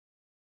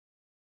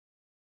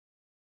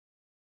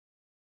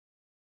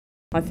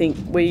I think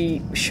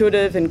we should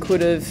have and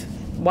could have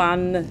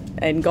won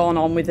and gone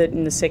on with it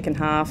in the second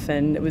half,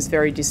 and it was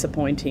very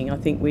disappointing. I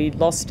think we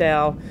lost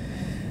our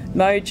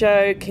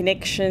mojo,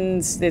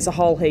 connections. There's a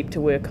whole heap to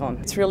work on.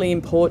 It's really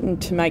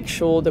important to make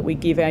sure that we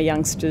give our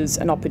youngsters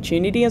an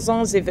opportunity as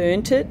long as they've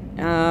earned it,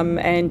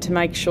 and to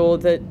make sure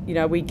that, you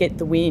know, we get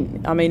the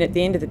win. I mean, at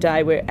the end of the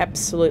day, we're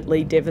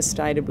absolutely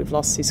devastated we've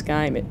lost this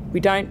game.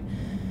 We don't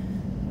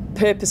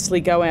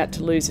purposely go out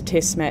to lose a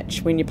test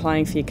match when you're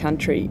playing for your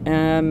country.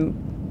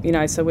 You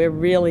know, so we're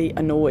really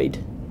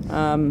annoyed.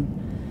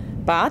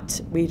 But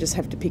we just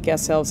have to pick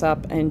ourselves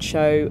up and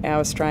show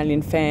our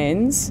Australian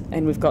fans,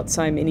 and we've got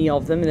so many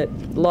of them, that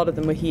a lot of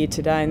them were here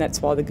today, and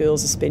that's why the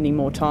girls are spending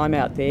more time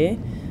out there.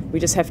 We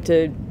just have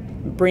to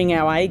bring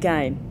our A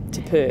game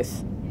to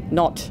Perth,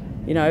 not,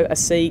 you know, a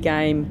C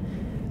game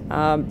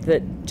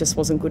that just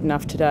wasn't good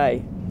enough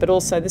today. But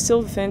also the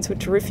Silver Ferns were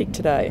terrific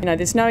today. You know,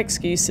 there's no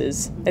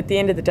excuses. At the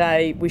end of the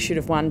day, we should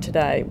have won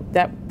today.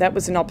 That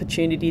was an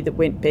opportunity that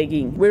went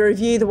begging. We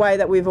review the way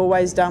that we've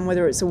always done,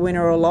 whether it's a win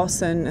or a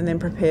loss, and then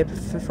prepare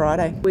for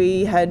Friday.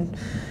 We had,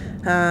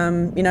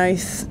 you know,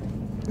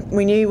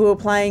 we knew we were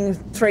playing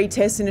 3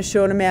 tests in a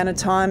short amount of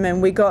time,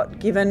 and we got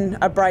given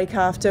a break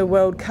after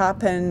World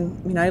Cup, and,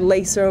 you know,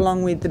 Lisa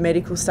along with the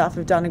medical staff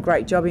have done a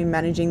great job in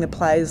managing the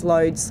players'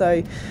 load.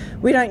 So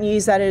we don't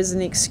use that as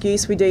an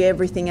excuse. We do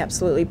everything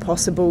absolutely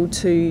possible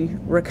to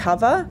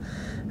recover.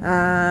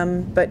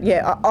 But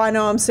yeah, I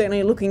know I'm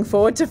certainly looking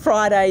forward to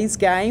Friday's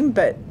game,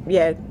 but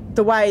yeah,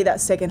 the way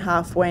that second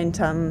half went,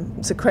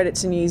 it's a credit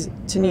to New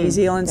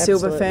Zealand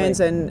Silver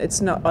Ferns, and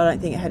it's not, I don't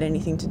think it had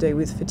anything to do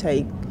with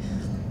fatigue.